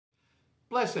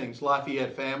Blessings,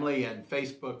 Lafayette family and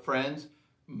Facebook friends.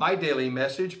 My daily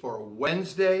message for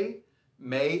Wednesday,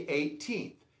 May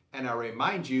 18th. And I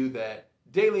remind you that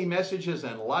daily messages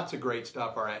and lots of great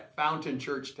stuff are at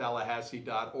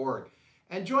fountainchurchtallahassee.org.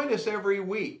 And join us every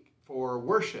week for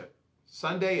worship,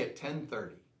 Sunday at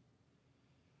 10:30.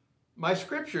 My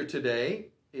scripture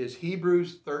today is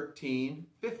Hebrews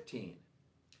 13:15.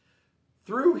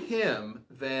 Through him,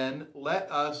 then, let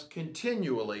us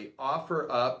continually offer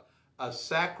up a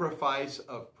sacrifice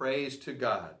of praise to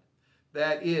God,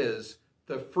 that is,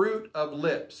 the fruit of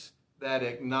lips that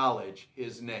acknowledge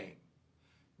his name.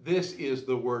 This is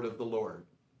the word of the Lord.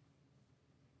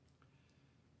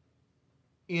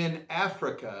 In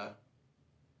Africa,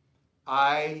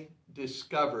 I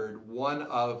discovered one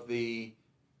of the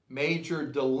major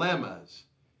dilemmas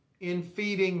in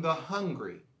feeding the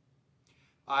hungry.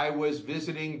 I was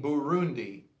visiting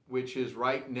Burundi, which is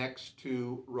right next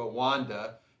to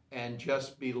Rwanda and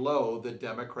just below the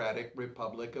Democratic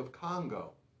Republic of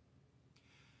Congo.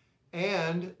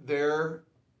 And there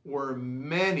were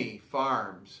many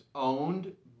farms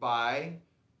owned by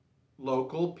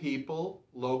local people,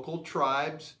 local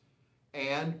tribes,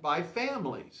 and by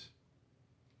families.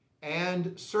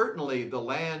 And certainly the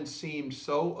land seemed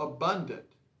so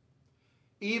abundant,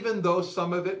 even though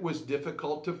some of it was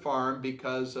difficult to farm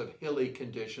because of hilly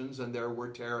conditions and there were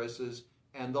terraces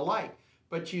and the like.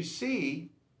 But you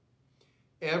see,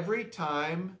 every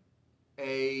time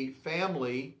a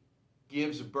family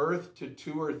gives birth to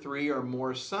 2 or 3 or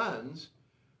more sons,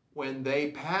 when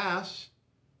they pass,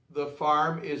 the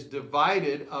farm is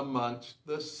divided amongst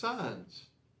the sons.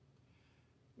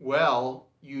 Well,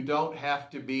 you don't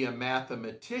have to be a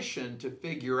mathematician to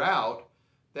figure out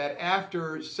that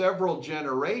after several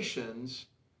generations,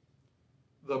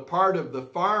 the part of the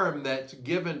farm that's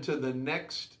given to the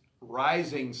next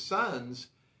rising sons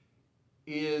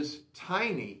is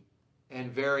tiny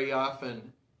and very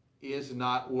often is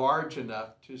not large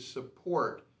enough to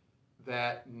support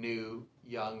that new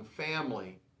young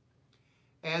family.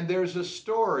 And there's a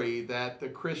story that the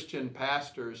Christian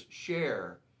pastors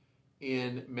share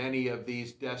in many of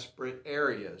these desperate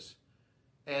areas.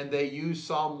 And they use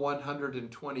Psalm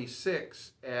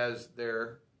 126 as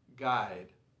their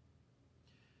guide.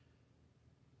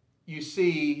 You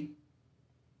see,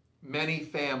 many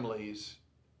families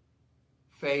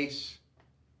face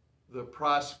the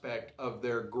prospect of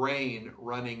their grain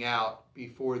running out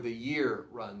before the year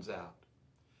runs out.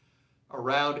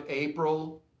 Around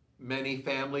April, many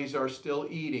families are still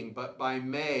eating, but by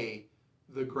May,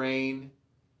 the grain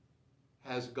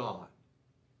has gone.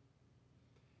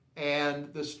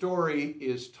 And the story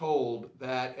is told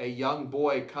that a young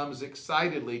boy comes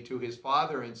excitedly to his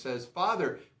father and says,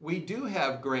 "Father, we do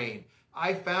have grain.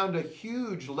 I found a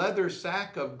huge leather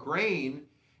sack of grain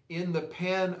in the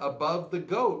pen above the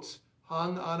goats,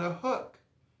 hung on a hook.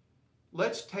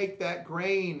 Let's take that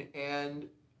grain and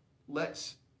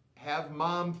let's have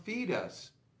Mom feed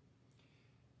us."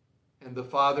 And the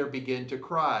father began to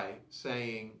cry,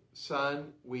 saying,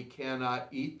 "Son, we cannot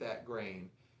eat that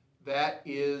grain. That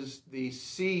is the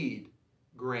seed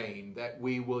grain that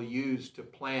we will use to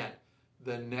plant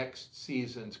the next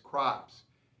season's crops.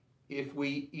 If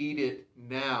we eat it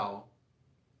now,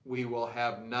 we will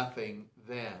have nothing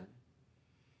then."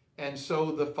 And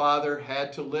so the father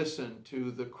had to listen to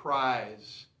the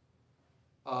cries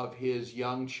of his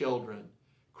young children,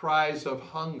 cries of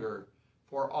hunger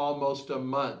for almost a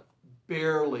month,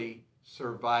 barely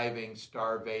surviving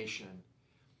starvation.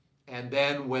 And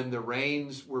then when the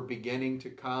rains were beginning to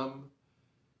come,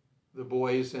 the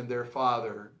boys and their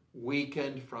father,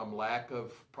 weakened from lack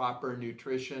of proper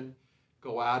nutrition,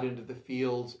 go out into the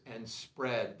fields and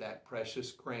spread that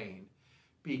precious grain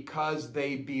because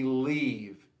they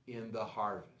believe in the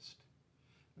harvest.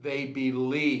 They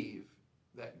believe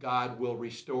that God will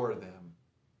restore them.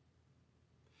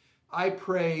 I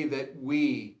pray that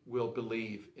we will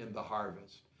believe in the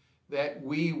harvest, that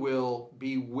we will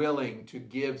be willing to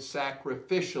give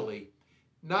sacrificially,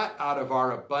 not out of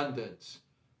our abundance,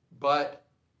 but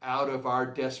out of our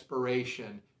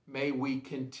desperation. May we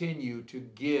continue to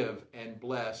give and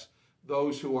bless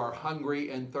those who are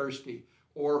hungry and thirsty,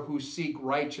 or who seek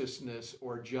righteousness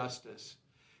or justice.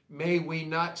 May we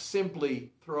not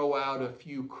simply throw out a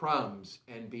few crumbs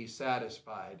and be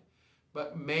satisfied,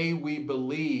 but may we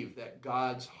believe that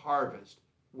God's harvest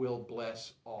will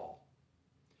bless all.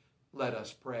 Let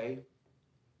us pray.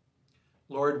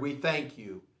 Lord, we thank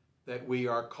you that we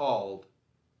are called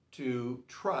to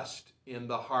trust in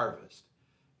the harvest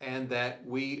and that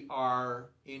we are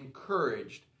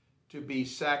encouraged to be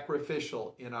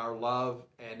sacrificial in our love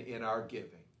and in our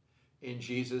giving. In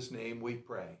Jesus' name we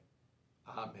pray.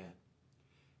 Amen.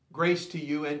 Grace to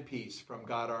you and peace from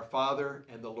God our Father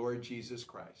and the Lord Jesus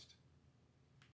Christ.